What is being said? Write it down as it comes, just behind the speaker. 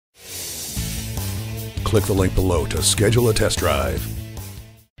Click the link below to schedule a test drive.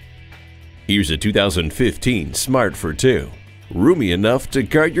 Here's a 2015 Smart Fortwo. Roomy enough to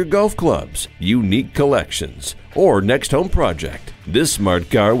guard your golf clubs, unique collections, or next home project. This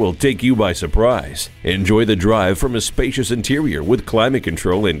smart car will take you by surprise. Enjoy the drive from a spacious interior with climate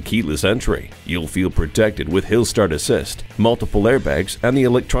control and keyless entry. You'll feel protected with Hill Start Assist, multiple airbags, and the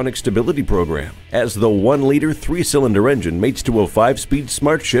electronic stability program, as the 1-liter 3-cylinder engine mates to a 5-speed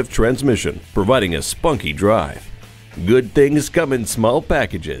smart shift transmission, providing a spunky drive. Good things come in small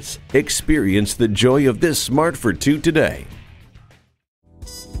packages. Experience the joy of this Smart Fortwo today.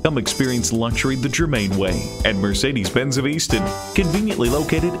 Come experience luxury the Germain way at Mercedes-Benz of Easton, conveniently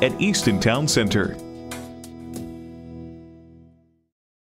located at Easton Town Center.